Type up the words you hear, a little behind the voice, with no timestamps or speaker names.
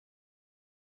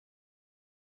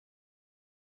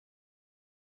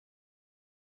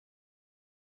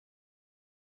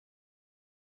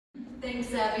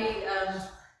Thanks, Abby.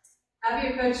 Abby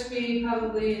approached me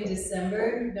probably in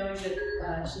December, knowing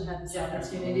that she had this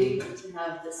opportunity to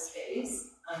have this space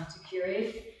to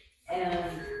curate,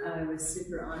 and I was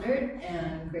super honored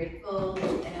and grateful,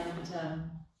 and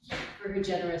for her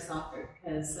generous offer,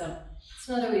 because it's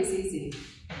not always easy to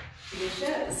do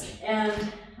shows.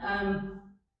 And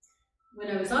when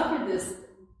I was offered this,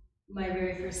 my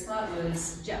very first thought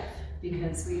was Jeff,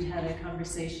 because we'd had a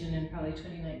conversation in probably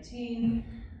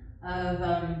 2019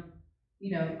 of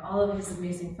you know, all of his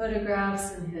amazing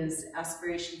photographs and his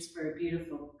aspirations for a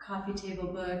beautiful coffee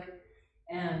table book.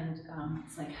 And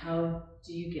it's like, how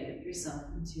do you get yourself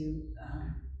into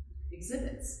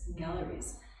exhibits and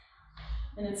galleries?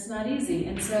 And it's not easy.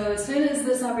 And so as soon as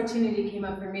this opportunity came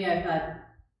up for me, I thought,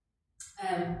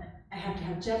 I have to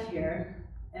have Jeff here.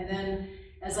 And then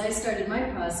as I started my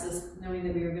process, knowing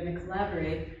that we were going to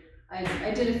collaborate,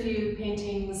 I did a few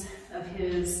paintings of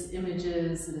his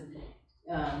images and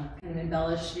kind of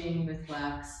embellishing with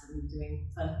wax and doing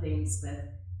fun things with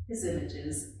his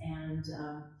images, and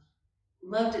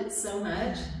loved it so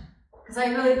much, because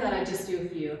I really thought I'd just do a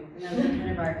few, and that was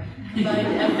kind of our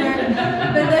combined effort.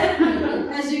 But then,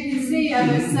 as you can see, I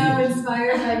was so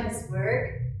inspired by his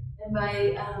work and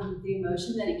by the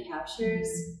emotion that he captures,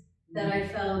 that I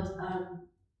felt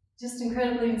just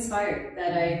incredibly inspired,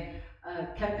 that I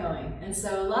kept going. And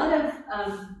so a lot of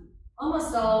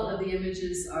almost all of the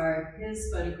images are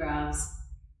his photographs,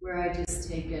 where I just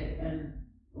take it and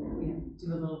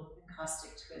do a little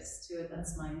encaustic twist to it.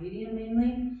 That's my medium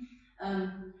mainly.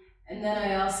 And then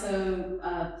I also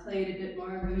played a bit more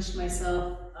and pushed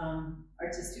myself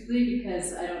artistically,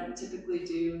 because I don't typically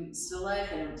do still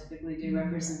life, I don't typically do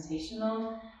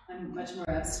representational, I'm much more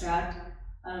abstract.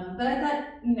 But I thought,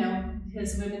 you know,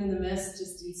 his Women in the Mist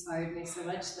just inspired me so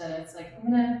much that it's like, I'm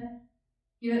gonna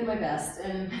give it my best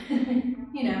and,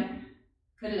 you know,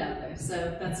 put it out there.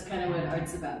 So that's kind of what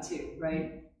art's about too,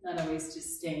 right? Not always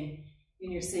just staying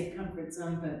in your safe comfort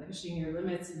zone, but pushing your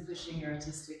limits and pushing your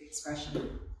artistic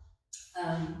expression.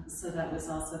 So that was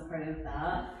also part of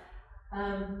that.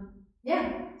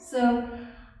 Yeah, so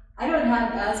I don't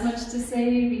have as much to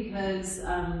say, because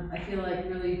I feel like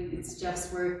really it's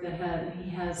Jeff's work that he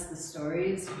has the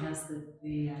stories, he has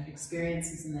the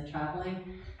experiences and the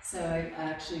traveling. So I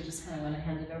actually just kind of want to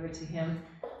hand it over to him.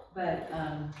 But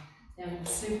I'm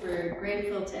super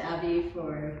grateful to Abby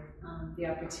for the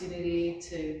opportunity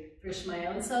to push my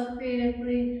own self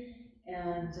creatively,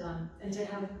 and to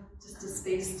have just a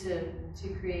space to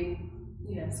create,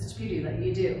 you know, such beauty that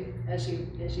you do as you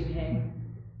hang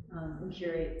and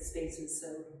curate spaces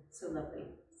so lovely.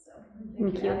 So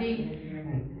thank you, Abby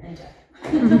and Jeff.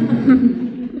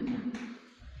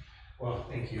 Well,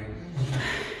 thank you.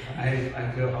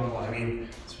 I feel humble. I mean,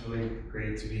 it's really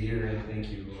great to be here, and thank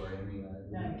you, Lori. I mean,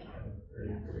 I'm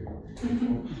very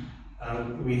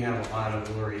grateful. We have a lot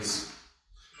of Lori's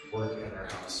work at our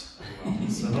house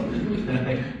as well. So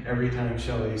every time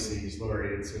Shelley sees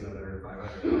Lori, it's another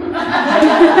 $500.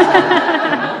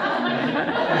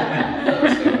 So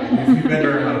if you've been to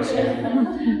our house, you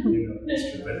know that's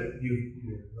true. But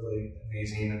you're really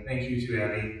amazing, and thank you to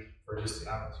Abby for just the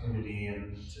opportunity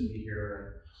and to be here.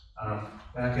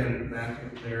 Back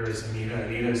there is Anita.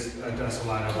 Anita does a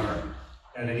lot of our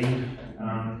editing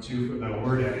too, for the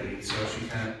word editing. So she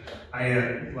kind of,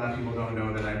 a lot of people don't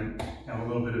know that I have a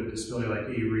little bit of disability like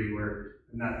Avery, where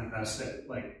I'm not the best at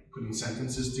like putting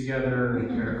sentences together and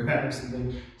paragraphs and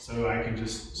things. So I can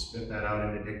just spit that out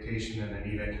in a dictation, and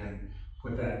Anita can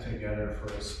put that together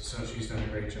for us. So she's done a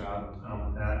great job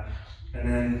with that. And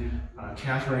then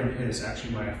Catherine is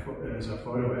actually is a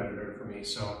photo editor for me.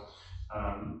 So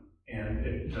and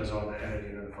it does all the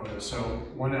editing of the photos. So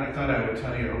I thought I would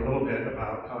tell you a little bit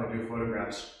about how I do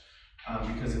photographs,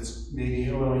 because it's maybe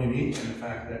a little unique in the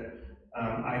fact that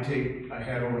I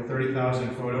had over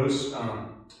 30,000 photos a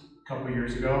couple of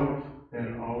years ago,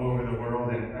 and all over the world,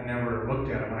 and I never looked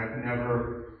at them. I've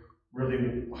never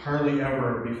really, hardly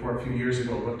ever before a few years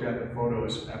ago looked at the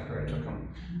photos after I took them.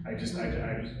 I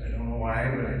don't know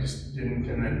why, but I just didn't.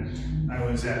 And then I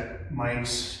was at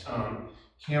Mike's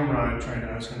camera,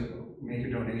 I was going to make a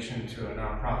donation to a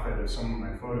nonprofit of some of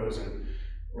my photos, and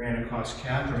ran across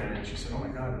Catherine, and she said, "Oh my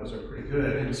God, those are pretty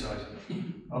good." And so I said,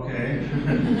 "Okay."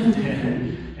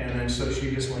 and then so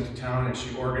she just went to town, and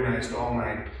she organized all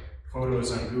my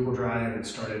photos on Google Drive and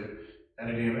started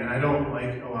editing them. And I don't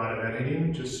like a lot of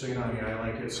editing, just so you know. I mean, I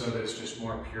like it so that it's just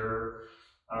more pure.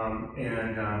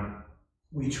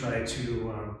 We try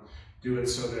to do it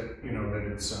so that, you know, that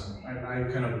it's,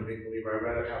 I'm kind of a big believer. I'd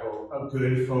rather have a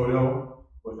good photo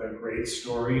with a great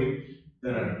story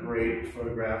than a great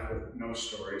photograph with no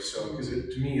story. So, because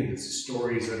to me, it's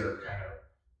stories that are kind of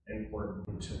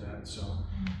important to that. So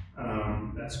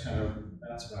that's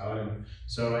about it.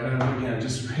 So and again,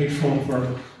 just grateful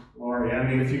for Lori. I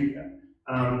mean, if you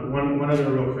one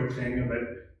other real quick thing, but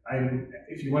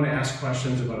if you want to ask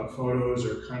questions about photos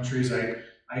or countries, I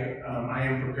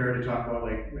am prepared to talk about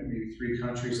like maybe 3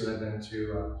 countries that I've been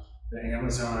to: the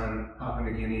Amazon, Papua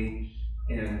New Guinea,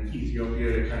 and Ethiopia.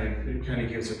 It kind of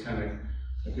gives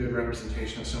a good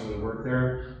representation of some of the work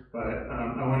there. But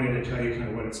I wanted to tell you kind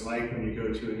of what it's like when you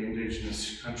go to an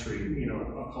indigenous country, you know,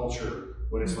 a culture,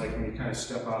 what it's like when you kind of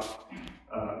step off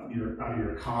out of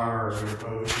your car or your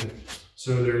boat. And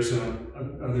so there's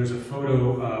a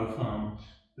photo of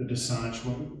the Desanch.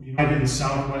 I'm in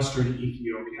southwestern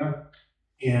Ethiopia,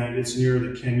 and it's near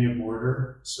the Kenya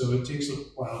border. So it takes a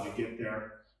while to get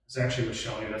there. It's actually with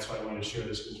Shelley. That's why I wanted to share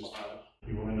this, because there's not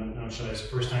people who know Shelley. It's the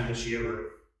first time that she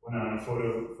ever went on a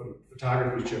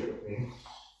photography trip with me.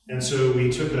 And so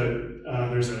we took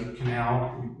there's a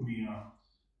canal, we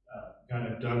got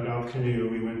a dug out canoe.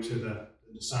 We went to the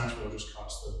Desanch, just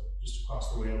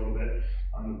across the way a little bit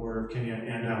on the border of Kenya.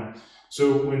 And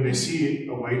so when they see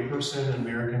a white person, an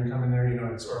American coming there, you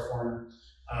know, it's our foreigner,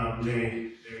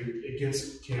 it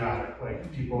gets chaotic.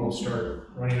 Like people start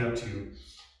running up to you,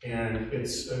 and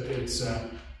it's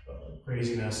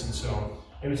craziness. And so.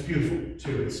 And it's beautiful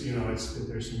too. It's, you know,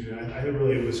 there's some beauty. I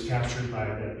really was captured by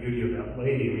the beauty of that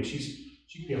lady. I mean, she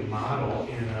could be a model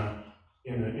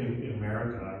in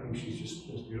America. I think she's just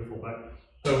beautiful. But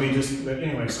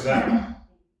anyway,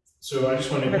 so I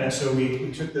just wanted to kind of, so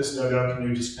we took this dugout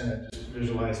canoe, just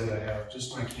visualize it. I have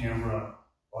just my camera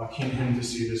walking in to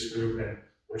see this group, and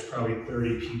there's probably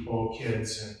 30 people,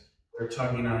 kids, and they're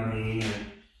tugging on me, and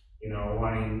you know,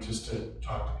 wanting just to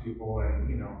talk to people, and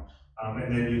you know.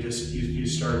 And then you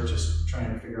start just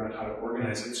trying to figure out how to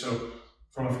organize it. So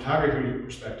from a photography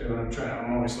perspective,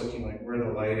 I'm always looking like where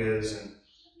the light is, and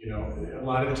you know, a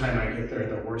lot of the time I get there at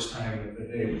the worst time of the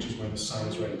day, which is when the sun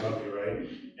is right above you, right?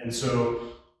 And so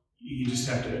you just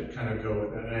have to kind of go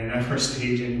with it. And I never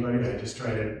stage anybody. I just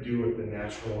try to do with the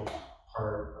natural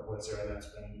part of what's there, and that's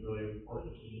been really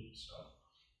important to me.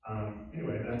 So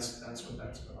anyway, that's what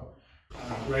that's about.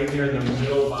 Right there in the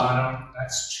middle bottom,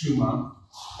 that's Tuma.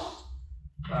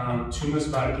 Tuma's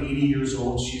about 80 years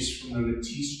old. She's from the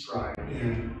Matisse tribe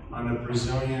on the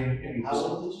Brazilian. How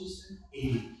old did you say?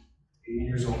 80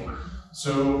 years old.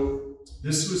 So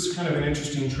this was kind of an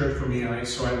interesting trip for me.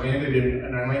 So I landed in,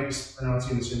 and I might be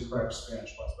pronouncing this incorrect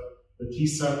Spanish wise, but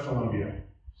Matissa, Colombia.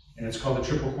 And it's called the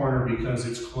Triple Corner because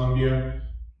it's Colombia,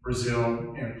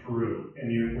 Brazil, and Peru.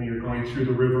 And when you're going through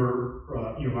the river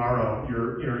Uvará,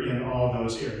 you're in all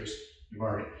those areas.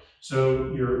 Uvará.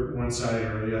 So you're one side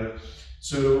or the other.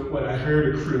 So what I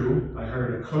hired a crew, I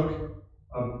hired a cook,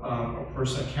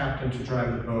 a captain to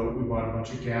drive the boat. We bought a bunch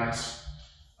of gas,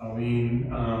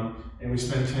 lean, and we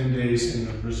spent 10 days in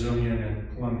the Brazilian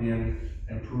and Colombian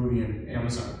and Peruvian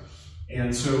Amazon.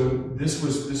 And so this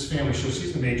family, so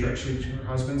she's the matriarch, her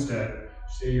husband's dead,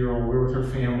 she's 80-year-old, we're with her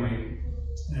family.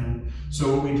 And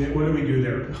so what did we do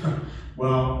there?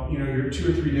 Well, you know, you're 2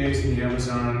 or 3 days in the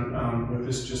Amazon with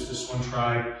just this one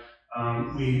tribe.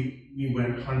 We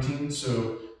went hunting,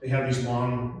 so they have these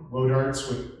long bow darts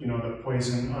with, you know, the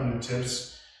poison on the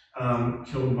tips,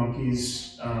 killed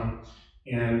monkeys,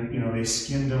 and, you know, they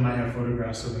skinned them. I have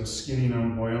photographs of them skinning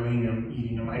them, boiling them,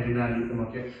 eating them. I did not eat them,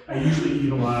 okay? I usually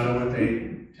eat a lot of what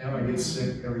they tell. I get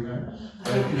sick every time.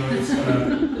 But, you know, it's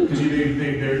because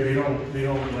they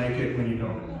don't like it when you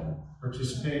don't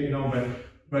participate, you know,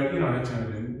 but you know, that's kind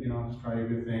of, you know, it's probably a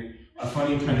good thing. A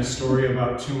funny kind of story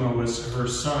about Tuma was her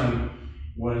son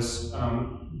was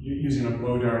using a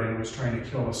bow dart and was trying to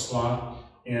kill a sloth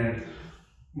and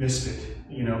missed it,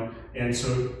 you know. And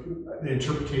so the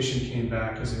interpretation came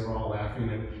back because they were all laughing,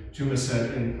 and Tuma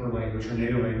said in her language, her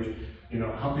native language, you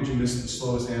know, how could you miss the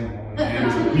slowest animal in the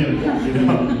Amazon? You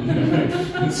know?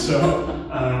 And so,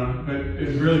 but it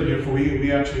was really beautiful.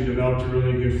 We actually developed a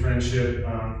really good friendship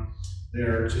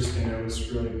there. It was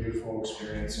a really beautiful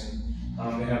experience.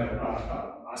 And they had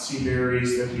Aussie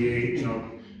berries that we ate, you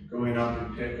know, going up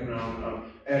and picking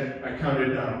them. And I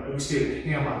counted, we stayed in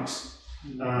hammocks.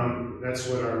 That's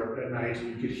what at night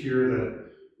you could hear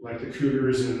the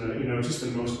cougars and the, you know, just the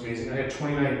most amazing. I had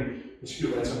 29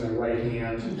 mosquito bites on my right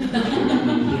hand. You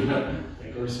know,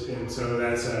 and so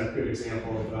that's a good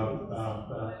example of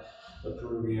the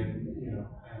Peruvian, you know,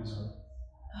 Amazon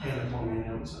and the Colombian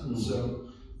Amazon. So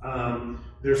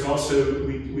there's also,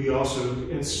 we also,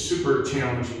 it's super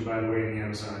challenging, by the way, in the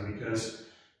Amazon, because,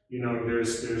 you know,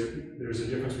 there's a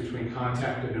difference between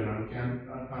contacted and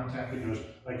uncontacted. There's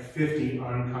like 50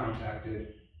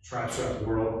 uncontacted tribes throughout the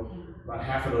world. About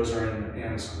half of those are in the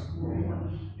Amazon or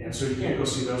more. And so you can't go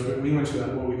see those, but we went to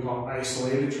what we call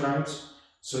isolated tribes,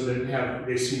 so that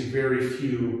they see very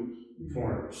few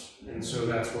foreigners. And so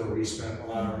that's where we spent a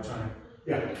lot of our time.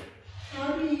 Yeah.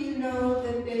 How do you know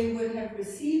that they would have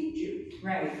received you?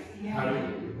 Right. Yeah. How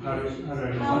did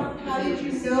I know? How did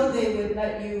you know they would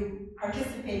let you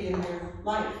participate in their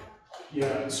life?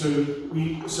 Yeah. So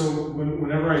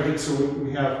whenever I get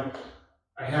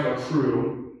I have a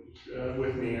crew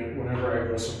with me whenever I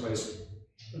go someplace.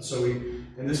 And so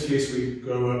in this case, we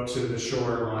go up to the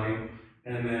shoreline,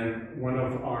 and then one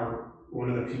of the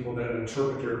people, that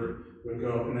interpreter, would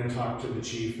go up and then talk to the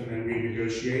chief, and then we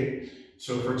negotiate.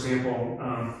 So, for example,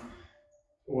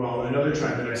 another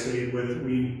tribe that I stayed with,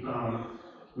 we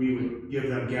would give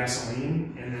them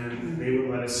gasoline, and then they would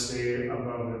let us stay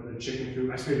above the chicken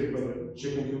coop. I stayed above the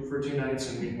chicken coop for 2 nights,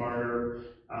 and we barter,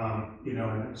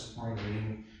 and it's pouring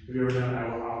rain. Have you ever done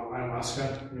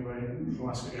ayahuasca? Anybody?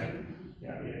 Ayahuasca? Yeah.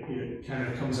 Yeah, it kind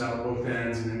of comes out both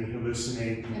ends, and then you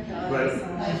hallucinate. But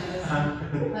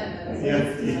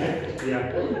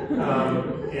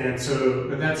and so,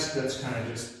 but that's kind of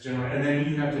just general. And then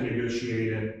you have to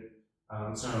negotiate it.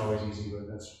 It's not always easy, but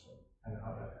that's kind of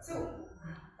how that happens. So,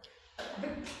 the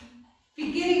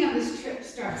beginning of this trip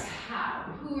starts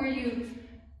how? Who are you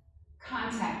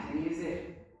contacting? Is it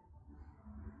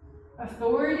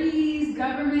authorities,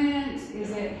 government?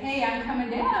 Is it, hey, I'm coming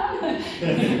down,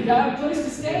 you got a place to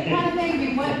stay kind of thing? I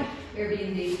mean, what?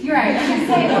 Airbnb. You're right. I was gonna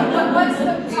say, what's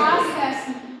the process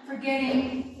for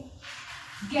getting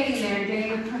there and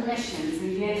getting the permissions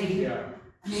and getting? Yeah.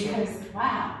 I mean, because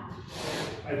wow.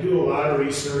 I do a lot of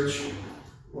research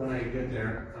when I get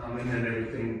there, and then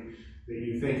everything that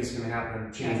you think is going to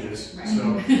happen changes. Right.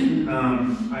 So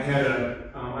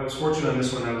I was fortunate on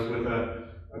this one. I was with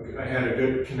I had a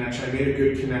good connection. I made a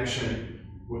good connection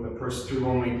with a person through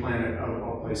Lonely Planet, of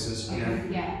all places, and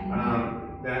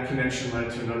that connection led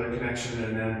to another connection,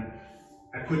 and then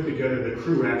I put together the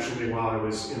crew actually while I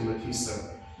was in Latisa,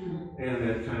 and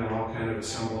it kind of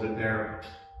assembled it there.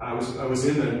 I was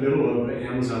in the middle of the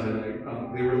Amazon, and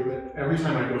every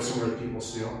time I go somewhere, people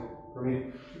steal from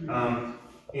me,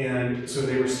 and so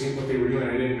they were seeing what they were doing.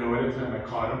 I didn't know it at the time I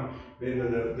caught them.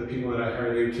 The people that I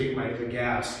hired, they would take the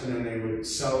gas, and then they would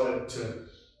sell it to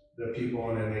the people,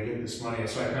 and then they get this money.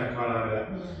 So I kind of caught on to that.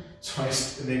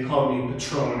 So they called me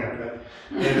Patron after that,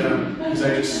 and because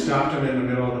I just stopped them in the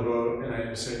middle of the boat, and I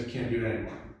just said, "You can't do that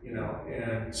anymore,"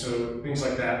 And so things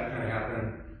like that kind of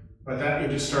happen. But it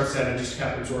just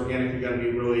happens organically. You got to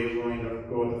be really willing to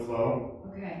go with the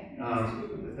flow. Okay.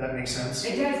 If that makes sense.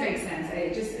 It does make sense.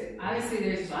 Obviously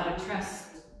there's a lot of trust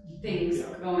things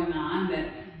going on that.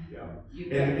 You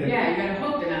gotta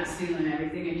hope they're not stealing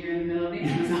everything and you're in the middle of the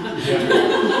Amazon.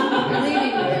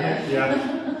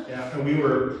 Yeah. And we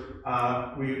were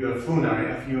the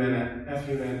FUNAI,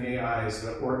 FUNAI is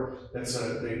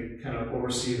they kind of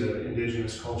oversee the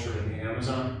indigenous culture in the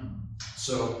Amazon.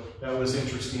 So that was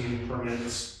interesting,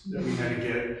 permits that we had to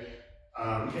get,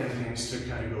 and things to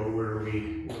kind of go where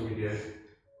we did.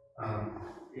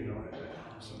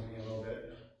 Something a little bit.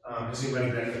 Has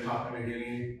anybody been to Papua New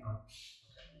Guinea?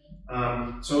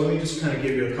 So let me just kind of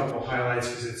give you a couple highlights,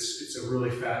 because it's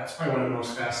probably one of the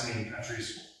most fascinating countries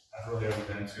I've really ever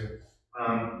been to.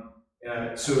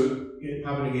 So in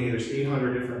Papua New Guinea, there's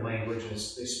 800 different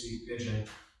languages. They speak Pidgin.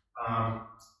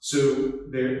 So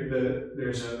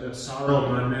there's a Saro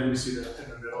Munman, you see that in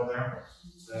the middle there?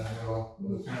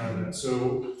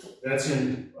 So that's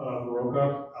in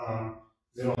Baroka,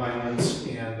 Middle Highlands,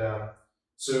 and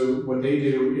so what they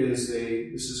do is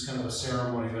this is kind of a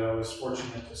ceremony that I was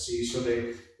fortunate to see. So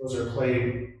those are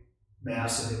clay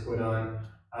masks that they put on,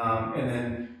 and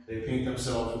then they paint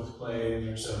themselves with clay,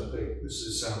 and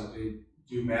they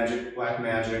do black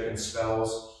magic and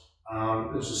spells.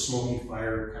 There's a smoky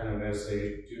fire kind of as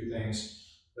they do things.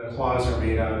 The claws are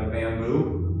made out of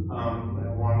bamboo,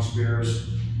 long spears,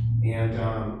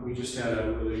 and we just had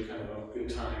a really kind of a good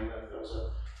time. That was a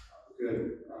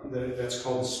good. That's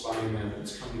called Spider-Man.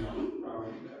 It's coming up.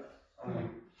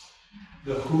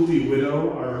 The Huli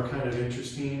Widow are kind of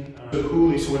interesting. The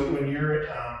Huli, so when you're,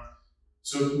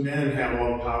 so men have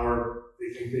all the power they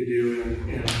think they do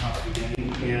in Papua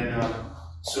New Guinea, and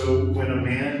so when a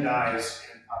man dies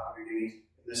in Papua New Guinea,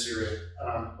 in this area,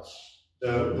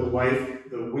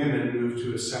 the women move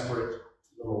to a separate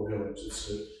little village.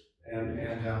 And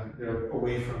they're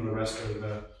away from the rest of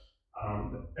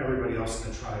everybody else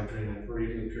in the tribe during the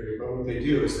bereavement period. But what they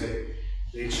do is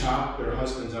they chop their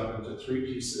husbands up into 3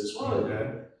 pieces when they're dead,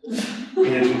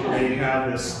 and they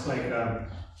have this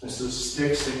there's those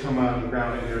sticks that come out of the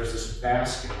ground, and there's this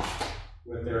basket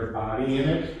with their body in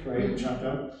it, right, chopped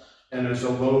up. And there's a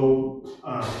low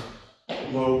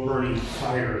burning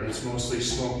fire that's mostly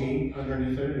smoking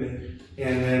underneath it.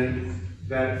 And then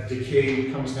that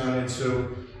decay comes down, and so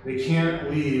they can't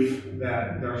leave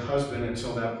their husband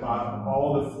until that bottom,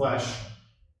 all the flesh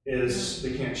is,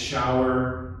 they can't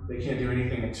shower, they can't do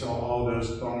anything until all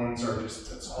those bones are just,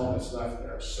 that's all that's left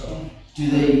there. So do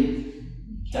they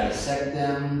dissect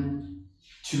them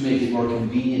to make it more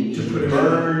convenient to to put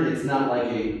burn? It's not like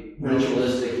a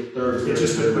ritualistic third. It's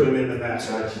just to put them in the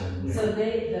basket. Gotcha. Yeah. So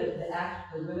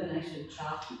the women actually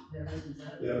chop their husbands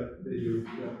up. Yeah, they do.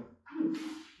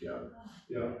 Yeah.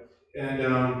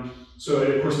 And so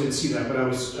of course I didn't see that, but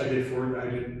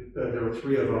there were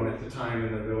 3 of them at the time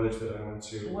in the village that I went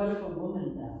to. What if a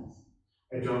woman does?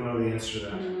 I don't know the answer to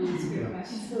that.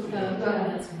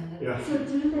 Yeah. So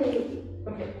do they,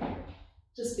 okay,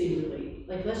 just being really,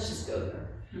 like, let's just go there.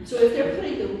 So if they're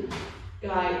putting the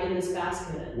guy in this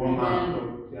basket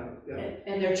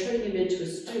and they're turning him into a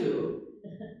stew,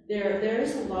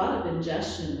 there's a lot of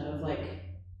ingestion of like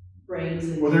brains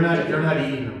and. Well, they're not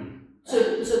eating them. So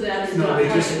that is No, not they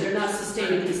part of just- it. They're not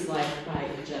sustaining his life by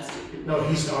ingesting. No,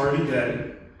 he's already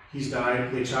dead. He's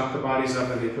died. They chop the bodies up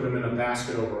and they put them in a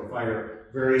basket over a fire.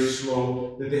 Very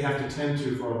slow, that they have to tend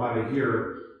to for about a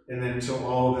year, and then until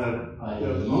all the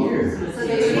year. So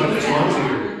they Month is long to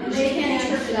you. And they can't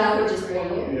turn it out just for you. Yeah,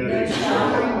 They're they-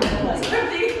 showering. I'm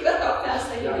thinking about how fast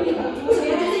they go. So what do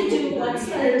they do once?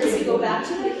 Does he go back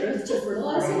to the earth to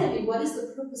fertilize it? I mean, what is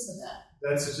the purpose of that?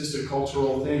 That's just a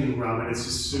cultural thing, Robin. It's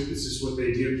just what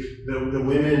they do. The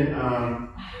women,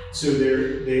 so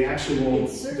they actually won't.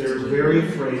 They're very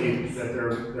afraid that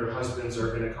their husbands are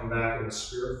going to come back in a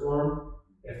spirit form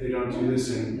if they don't do this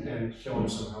and kill them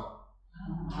somehow.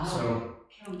 So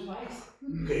Kill him twice.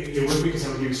 okay, it would because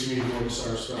I'm giving some more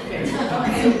bizarre stuff. Okay,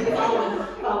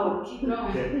 follow, keep going.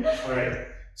 Okay, all right.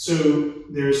 So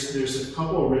there's a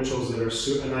couple of rituals that are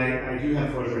and I do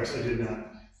have photographs. I did not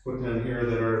put them here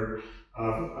that are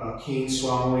cane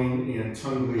swallowing and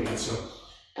tongue bleeding. So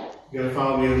you got to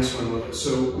follow me on this one a little bit.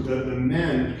 So the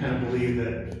men kind of believe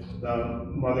that the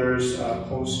mother's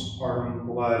postpartum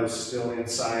blood is still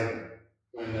inside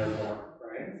when they're born,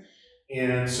 right?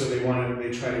 And so they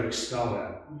try to expel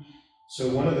that. So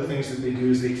one of the things that they do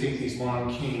is they take these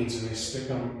long canes and they stick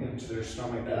them into their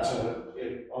stomach until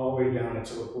it all the way down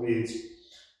until it bleeds,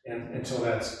 and until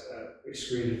that's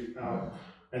excreted out.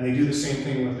 And they do the same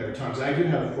thing with their tongues. I do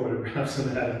have photographs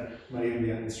of that. It might even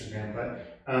be on Instagram.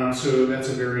 But so that's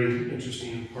a very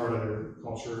interesting part of their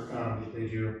culture that they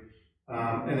do.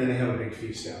 And then they have a big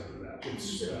feast after that.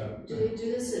 It's, Do they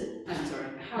do this I'm sorry.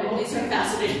 How These are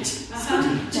fascinating.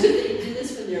 Do they do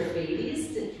this when they're babies?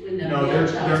 When no,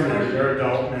 they're men. They're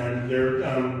adult men. They're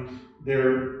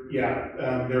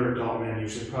adult men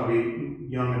usually, probably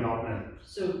young adult men.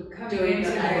 So Doing into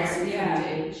their adolescent yeah.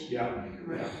 age. Yeah.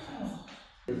 Right.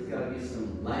 There's got to be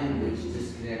some language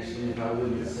disconnection, if I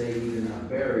wouldn't say even a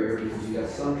barrier, because you got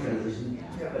some translation.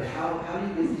 But how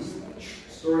do you get these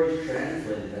stories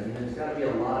translated? I mean, there's got to be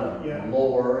a lot of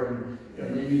lore,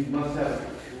 and then you must have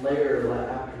layer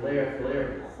after layer after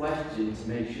layer of question to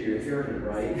make sure you're hearing it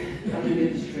right. How do you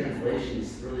get these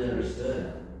translations really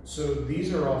understood? So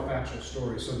these are all factual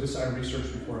stories. So this I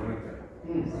researched before I went there.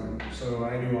 So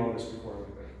I knew all this before I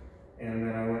went there. And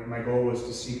then my goal was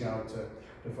to seek out to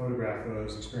photograph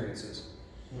those experiences.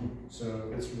 So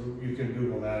you can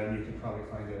Google that and you can probably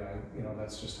find it.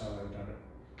 That's just how I've done it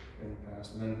in the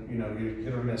past. And then, you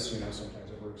hit or miss, sometimes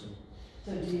it works.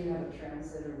 So do you have a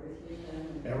translator with you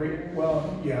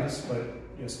then? Yes, but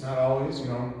yes, not always,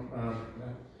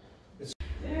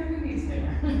 Everybody's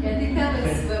there. I think that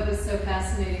was what was so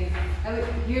fascinating. I would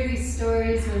hear these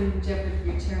stories when Jeff would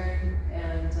return,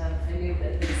 and I knew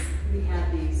that he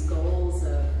had these goals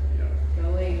of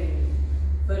going and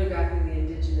photographing the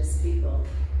indigenous people,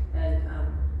 and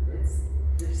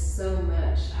there's so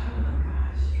much. Oh my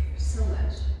gosh. There's so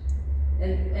much.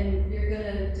 And you're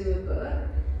gonna do a book?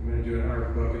 I'm going to do an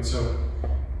art book, and so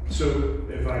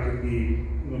if I could be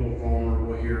a little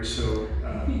vulnerable here,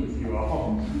 with you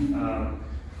all,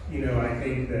 I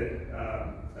think that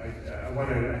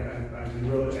I've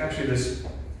been really, actually this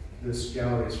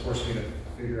gallery has forced me to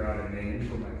figure out a name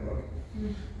for my book,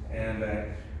 and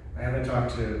I haven't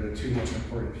talked to the two most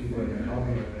important people that can help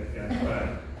me with it yet,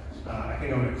 but I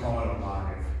think I'm going to call it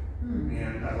Alive,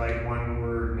 and I like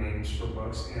one-word names for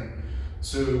books, and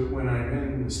so when I'm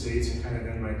in the States and kind of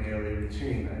in my daily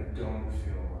routine, I don't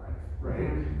feel alive, right?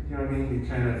 You know what I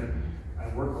mean? I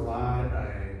work a lot,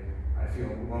 I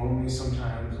feel lonely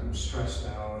sometimes, I'm stressed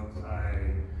out,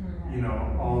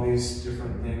 all these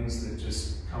different things that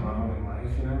just come out in life,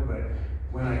 but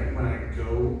when I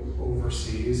go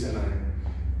overseas and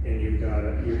you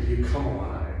come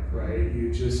alive, right?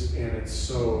 You just, and it's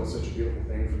such a beautiful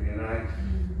thing for me. And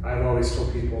I've always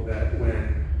told people that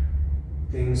when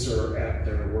things are at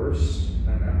their worst,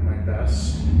 I'm at my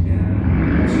best, and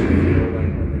I also feel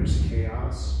like when there's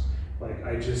chaos, like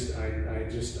I just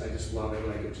love it.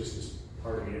 Like it just is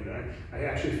part of me, and I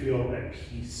actually feel at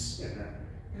peace in that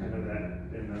kind of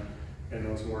in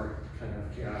those more kind of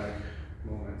chaotic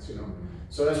moments, you know.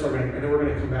 So that's where I know we're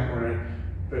going to come back.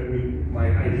 My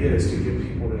idea is to get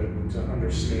people to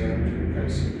understand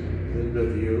because the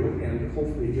view, and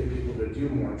hopefully get people to do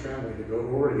more traveling, to go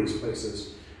over to these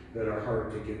places that are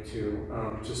hard to get to.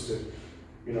 Just to,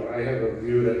 you know, I have a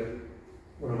view that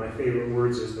one of my favorite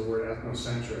words is the word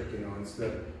ethnocentric. You know, it's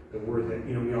the word that,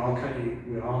 you know, we all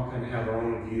kind of have our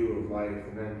own view of life,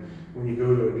 and then when you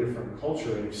go to a different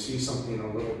culture and you see something a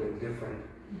little bit different,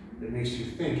 it makes you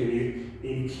think, and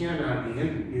you cannot be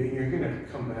you're going to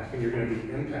come back and you're going to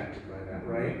be impacted by that,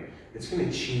 right? It's going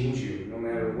to change you no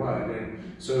matter what. And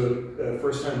so the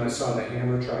first time I saw the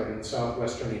Hammer tribe in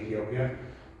southwestern Ethiopia,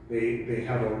 they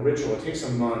have a ritual. It takes a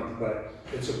month, but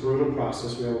it's a brutal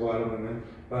process. We have a lot of women,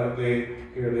 but the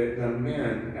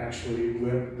men actually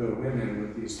whip the women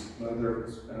with these leather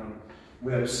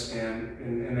whips,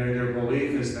 and their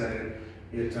belief is that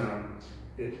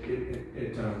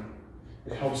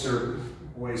it helps their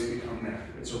boys become men.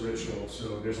 It's a ritual.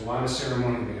 So there's a lot of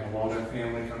ceremony. They have all their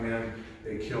family come in.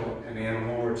 They kill an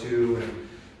animal or two, and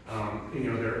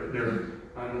you know, they're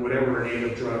on whatever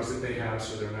native drugs that they have,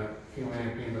 so they're not feeling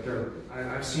any pain. But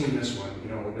I've seen this one. You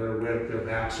know, they're whipped, their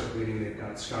backs are bleeding, they've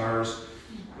got scars.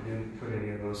 I didn't put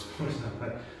any of those, but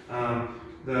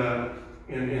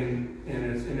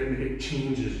it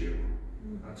changes you.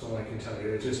 That's all I can tell you.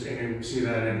 It just, and you see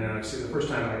that, and see the first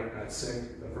time I got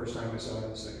sick, the first time I saw it,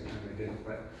 the second time I didn't.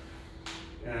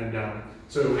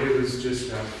 So it was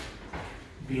just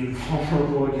being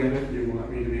vulnerable again. If you want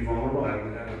me to be vulnerable, I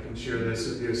can share this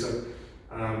with you. So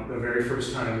the very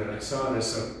first time that I saw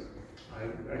this,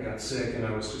 I got sick and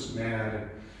I was just mad,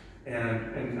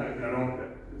 and I don't.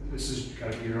 This has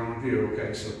got to be your own view,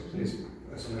 okay? So please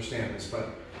let's understand this.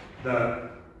 But the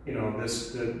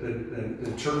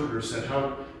interpreter said,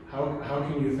 how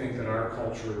can you think that our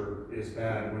culture is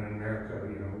bad when in America,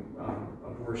 you know,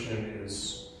 abortion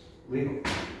is legal,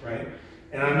 right?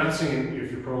 And I'm not saying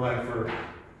if you're pro-life or,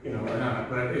 you know, or not,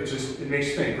 but it makes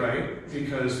you think, right?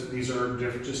 Because these are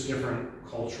just different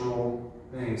cultural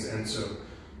things, and so,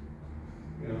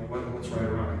 you know, what's right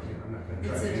or wrong? I'm not going to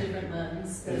try. It's a different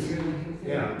lens that you're looking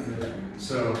through. Yeah.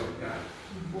 So yeah.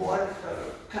 Well,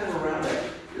 kind of around it.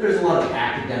 There's a lot of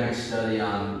academic study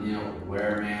on, you know,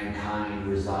 where mankind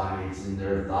resides and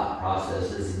their thought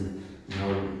processes, and, you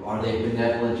know, are they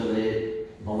benevolent, are they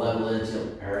malevolent? You know,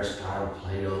 Aristotle,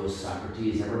 Plato,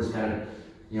 Socrates. Everyone's kind of,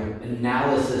 you know,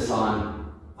 analysis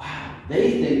on, wow,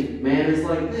 they think man is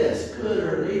like this, good,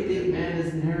 or they think man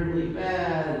is inherently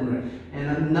bad, and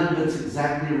none of it's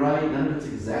exactly right, none of it's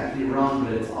exactly wrong,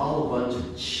 but it's all a bunch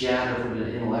of chatter from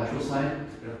the intellectual side.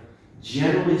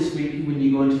 Generally speaking, when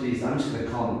you go into these, I'm just going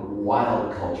to call them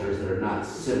wild cultures that are not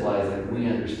civilized, like we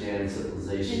understand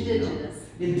civilization. Indigenous.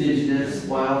 You know? Indigenous,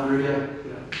 wild area.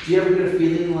 Do you ever get a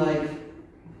feeling like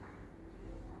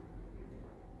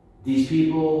these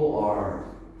people are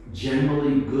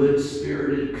generally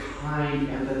good-spirited, kind,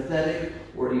 empathetic,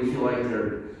 or do you feel like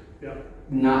they're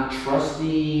not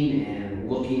trusting and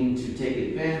looking to take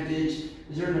advantage?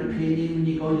 Is there an opinion when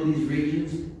you go into these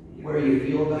regions where you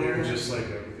feel about they're that? just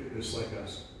like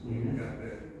us. Mm-hmm.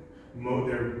 The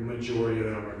majority of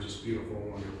them are just beautiful,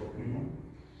 wonderful people.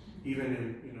 Mm-hmm. Even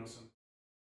in, you know, some